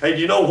them. And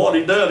you know what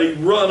He done? He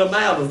run them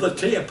out of the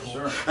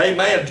temple.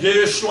 Amen.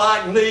 Just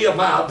like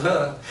Nehemiah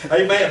done.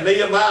 Amen.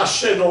 Nehemiah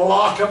said,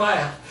 lock them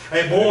out.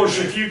 And boys,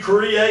 if you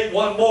create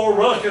one more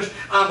ruckus,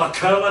 I'm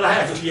a-coming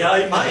after you.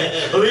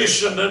 Amen.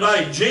 Listen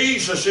today,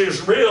 Jesus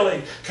is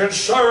really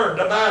concerned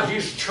about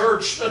His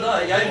church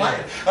today.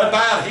 Amen.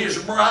 About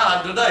His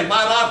bride today.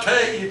 Might I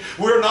tell you,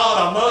 we're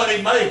not a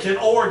money-making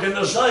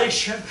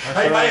organization.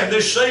 Amen.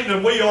 This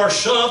evening we are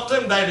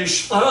something that is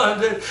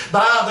funded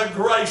by the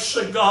grace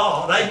of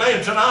God.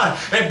 Amen. Tonight.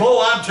 And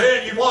boy, I'm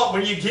telling you what,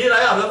 when you get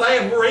out of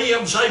them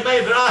rims,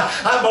 amen, tonight,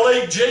 I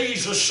believe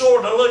Jesus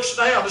sort of looks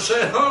down and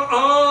said,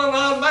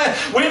 no,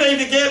 we need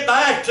to get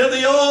back to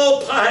the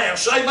old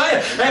past.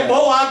 Amen. And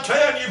boy, I'm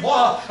telling you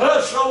what,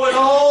 so it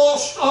all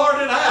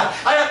started out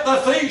at the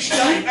feast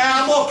day.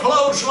 Now I'm going to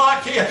close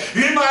like this.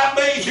 You might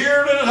be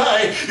here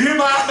today. You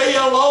might be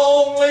a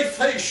lonely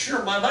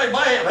fisherman.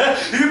 Amen.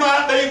 You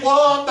might be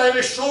one that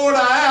is sort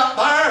of out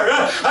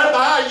there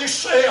by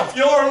yourself.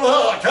 Your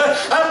luck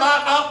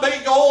might not be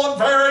going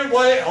very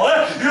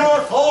well. Your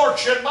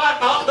fortune might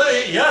not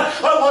be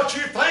what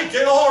you think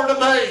it ought to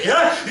be.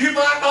 You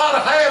might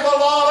not have a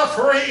lot of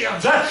friends.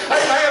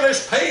 Amen.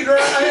 As Peter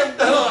and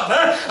done.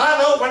 I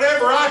know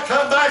whenever I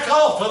come back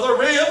off of the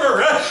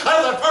river,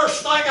 the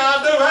first thing I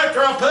do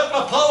after I put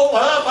my pole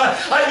up,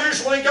 I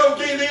usually go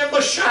get in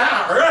the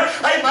shower.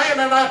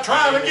 Amen. And I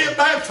try to get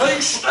that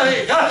feast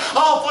sting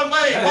off of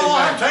me. Boy,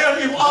 I tell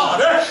you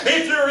what,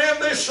 if you're in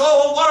this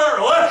old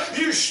world,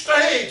 you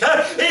stink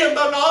in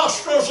the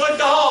nostrils of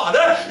God.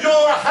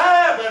 Your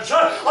habits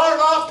are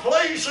not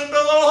pleasing to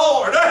the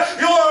Lord.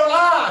 Your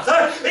life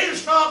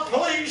is not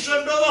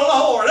pleasing to the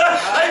Lord.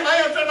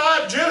 Amen.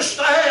 Tonight, just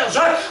as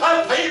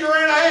Peter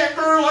and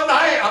Andrew and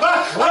them,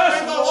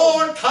 when the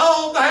Lord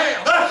called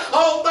them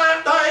on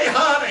that day,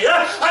 honey,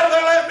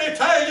 let me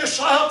tell you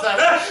something.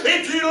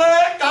 If you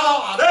let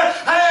God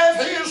have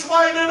His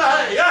way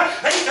today,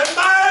 He can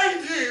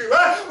bathe you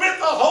with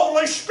the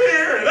Holy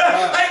Spirit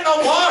and to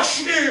wash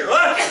you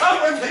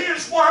with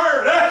His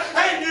Word.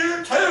 And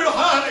you too,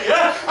 honey,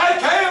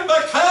 can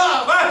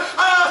become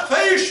a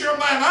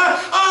fisherman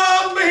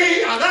of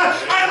men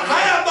and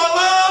have the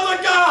love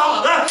of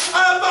God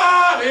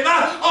abiding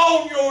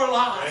on your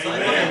life.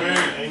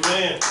 Amen.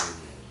 Amen.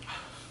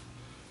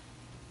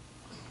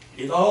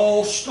 It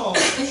all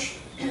starts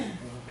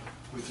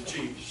with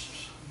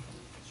Jesus.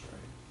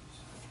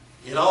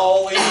 It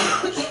all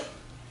ends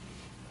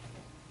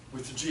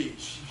with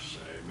Jesus.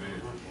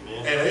 Amen.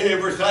 And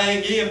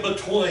everything in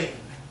between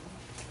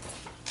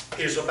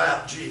is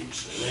about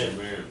Jesus.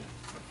 Amen.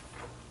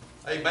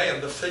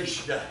 Amen. The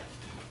feast gate.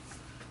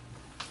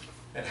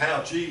 And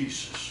how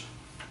Jesus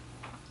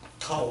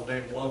called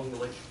them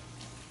lonely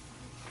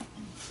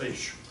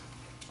fishermen.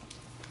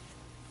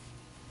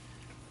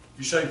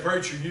 You say,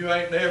 preacher, you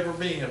ain't never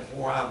been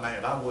where I'm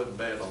at. I wouldn't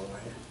bet on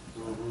that.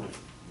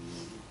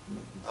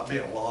 I've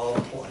been a lot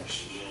of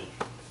places.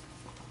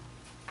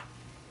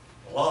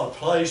 A lot of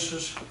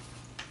places,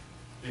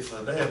 if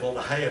the devil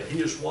had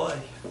his way,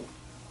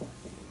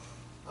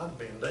 I'd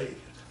been dead.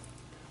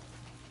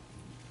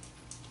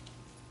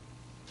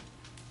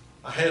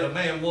 I had a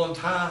man one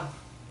time,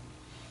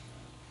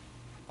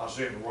 I was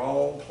in the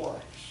wrong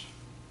place,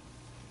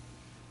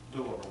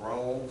 doing the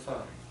wrong thing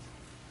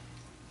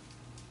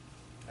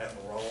at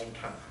the wrong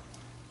time.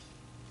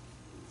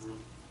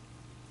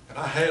 And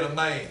I had a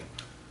man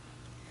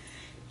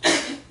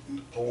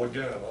pull a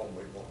gun on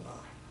me one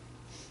night.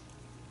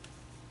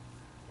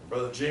 And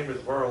Brother Jimmy, the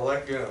barrel of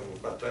that gun was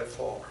about that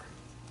far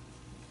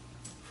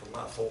from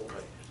my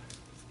forehead.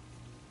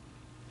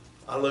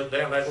 I looked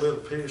down that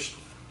little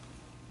pistol.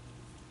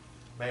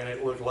 Man,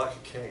 it looked like a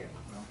can.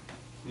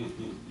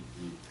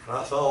 And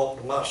I thought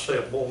to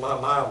myself, boy, my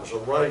mind was a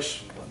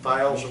racing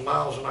 1,000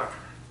 miles an hour.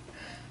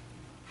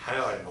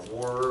 How in the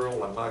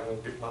world am I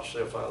going to get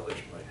myself out of this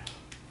mess?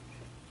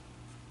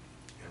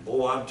 And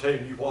boy, I'm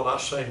telling you what, I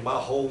seen my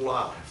whole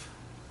life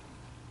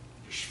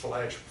just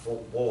flash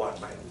before. Boy, that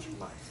man was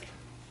mad.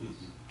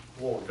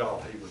 Lord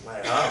God, he was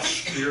mad. I was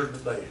scared to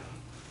death.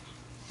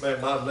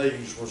 Man, my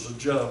knees was a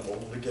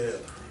jumble together.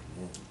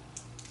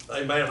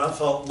 Amen. I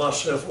thought to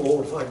myself,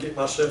 Lord, if I get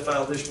myself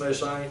out of this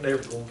mess, I ain't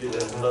never going to get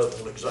into another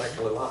one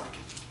exactly like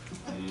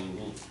it.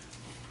 And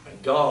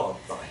God,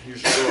 by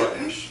His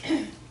grace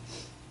and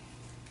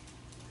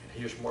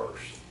His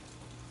mercy,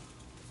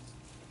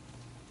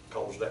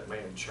 caused that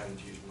man to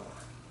change his mind.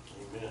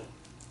 Amen.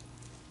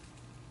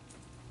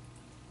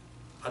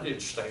 I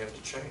didn't stand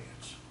a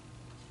chance.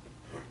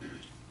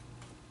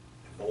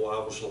 And boy, I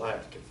was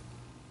lacking.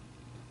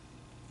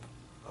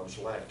 I was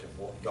lacking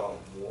what God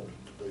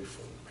wanted to do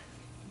for me.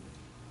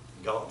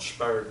 God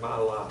spared my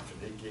life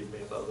and He gave me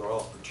another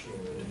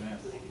opportunity. Amen.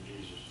 Thank you,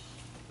 Jesus.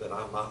 That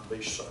I might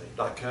be saved.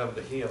 I come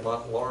to Him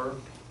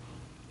unlearned,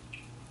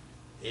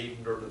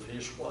 ignorant of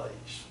His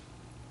ways.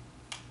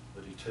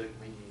 But He took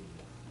me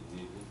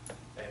in,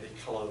 and He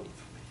clothed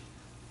me,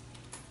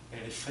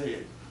 and He fed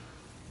me,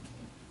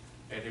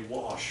 and He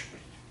washed me,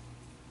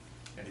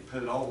 and He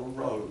put on a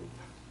robe,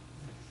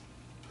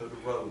 on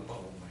me.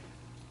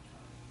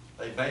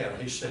 Amen.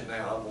 He said,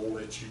 now I'm going to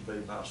let you be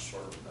my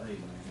servant. Amen.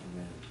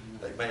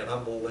 Amen.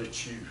 I'm going to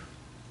let you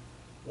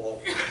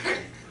walk with me.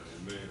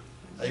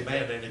 Amen.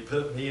 Amen. And He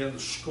put me in the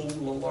school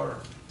of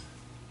learning.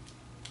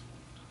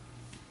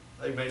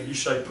 Amen. You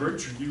say,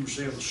 preacher, you was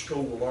in the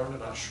school of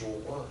learning. I sure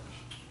was.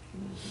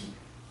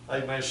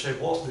 Amen. Said,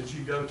 what did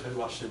you go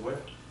to? I said, well,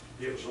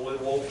 it was a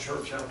little old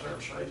church out there in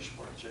Shady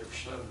Springs every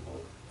Sunday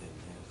morning.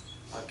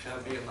 I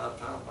come in, I'd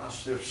find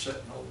myself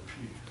sitting on the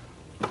pew.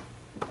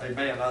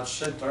 Amen. I'd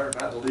sit there and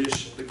I'd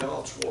listen to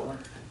God's word.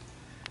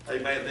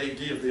 Amen. They'd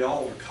give the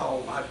altar call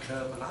and I'd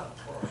come and I'd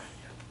pray.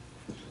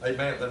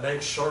 Amen. The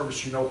next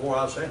service, you know where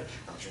I was at?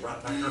 I was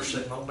right back there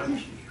sitting on that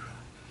pew.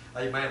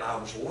 Amen. I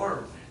was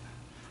learning.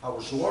 I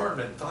was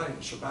learning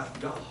things about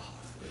God.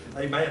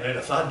 Amen. And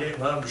if I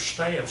didn't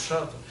understand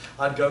something,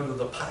 I'd go to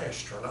the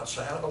pastor and I'd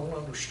say, I don't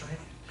understand.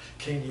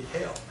 Can you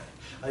help me?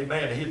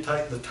 Amen. He'd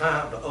take the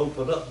time to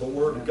open up the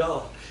Word of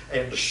God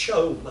and to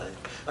show me.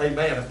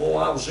 Amen. And boy,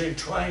 I was in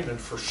training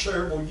for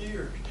several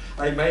years.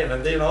 Amen.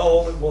 And then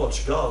all at once,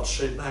 God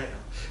said, now.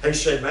 He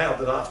said, now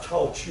that I've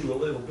taught you a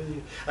little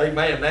bit,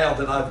 amen, now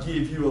that I've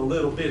give you a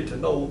little bit to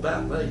know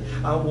about me,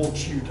 I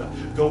want you to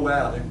go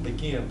out and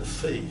begin to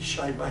fish,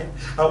 amen.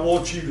 I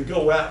want you to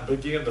go out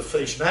and begin to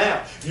fish.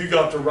 Now, you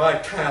got the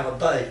right kind of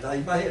bait,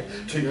 amen,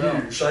 to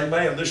use,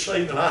 amen. This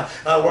evening, I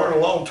learned a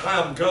long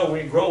time ago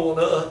in growing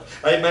up,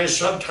 amen,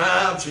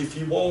 sometimes if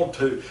you want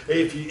to,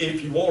 if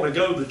you want to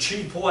go the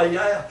cheap way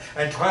out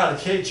and try to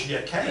catch you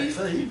a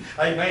catfish,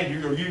 amen,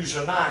 you're going to use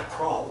a night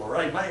crawler,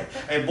 amen.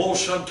 And boy,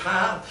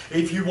 sometimes,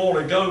 if you want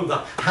to go the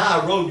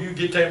high road, you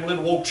get them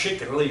little old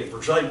chicken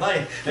livers,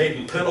 amen, and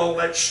you put on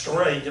that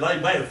string, and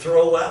amen,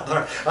 throw out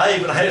there. I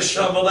even had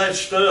some of that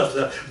stuff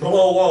to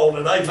blow on,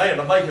 and amen,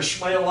 to make it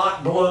smell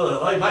like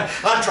blood, amen.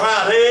 I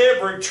tried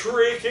every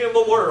trick in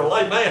the world,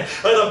 amen,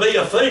 to be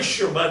a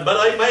fisherman,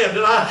 but amen,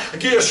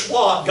 and guess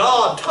what?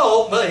 God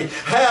taught me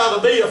how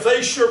to be a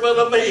fisherman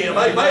of men,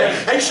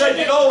 amen. He said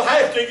you don't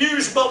have to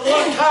use but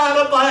one kind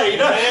of bait,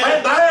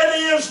 and that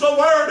is the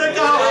Word of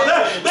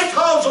God,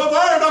 because the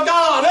Word of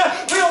God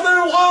will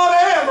do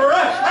whatever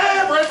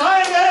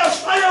everything else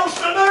fails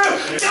to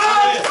do.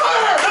 God's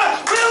Word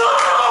will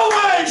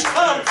always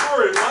come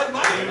through.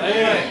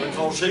 Amen.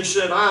 Because He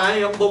said, I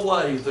am the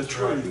way, the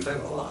truth,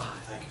 and the life.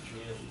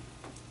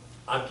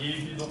 I give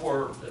you the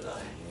Word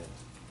today.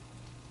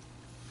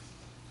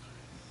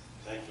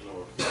 Thank you,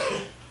 Lord.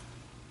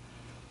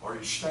 Are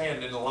you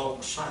standing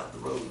alongside the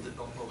road that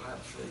don't know how to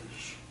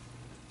fish?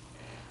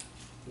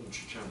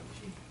 Won't you come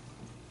to Him?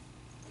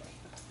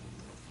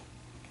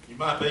 You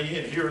might be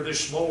in here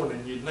this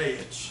morning, your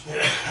nets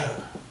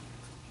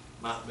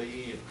might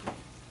be empty.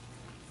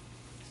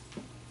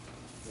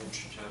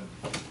 Won't you come?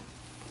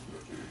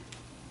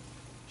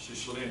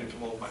 Sister Linda,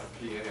 come on back to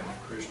the piano.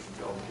 Christian,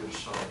 y'all get a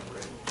song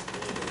ready.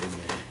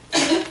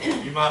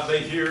 You might be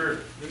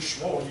here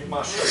this morning, you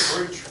might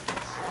say, preacher,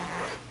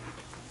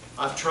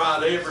 I've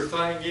tried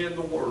everything in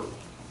the world.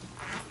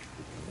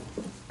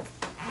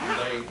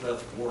 There ain't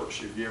nothing works.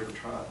 Have you ever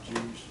tried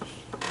Jesus?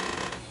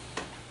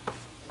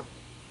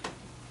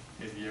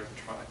 Have you ever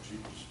tried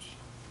Jesus?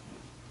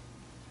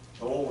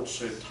 The Lord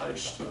said,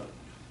 taste of it.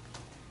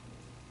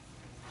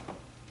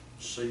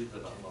 See that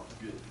I'm not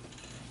good.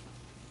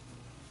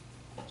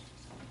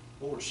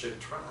 The Lord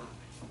said, try me.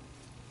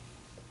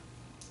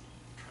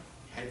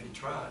 Have you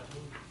tried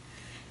Him?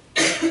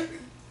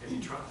 Have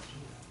you tried Him?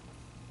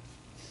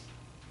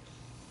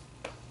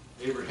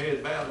 Every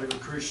head bowed, every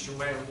Christian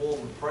man and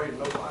woman prayed,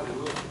 nobody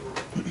looked.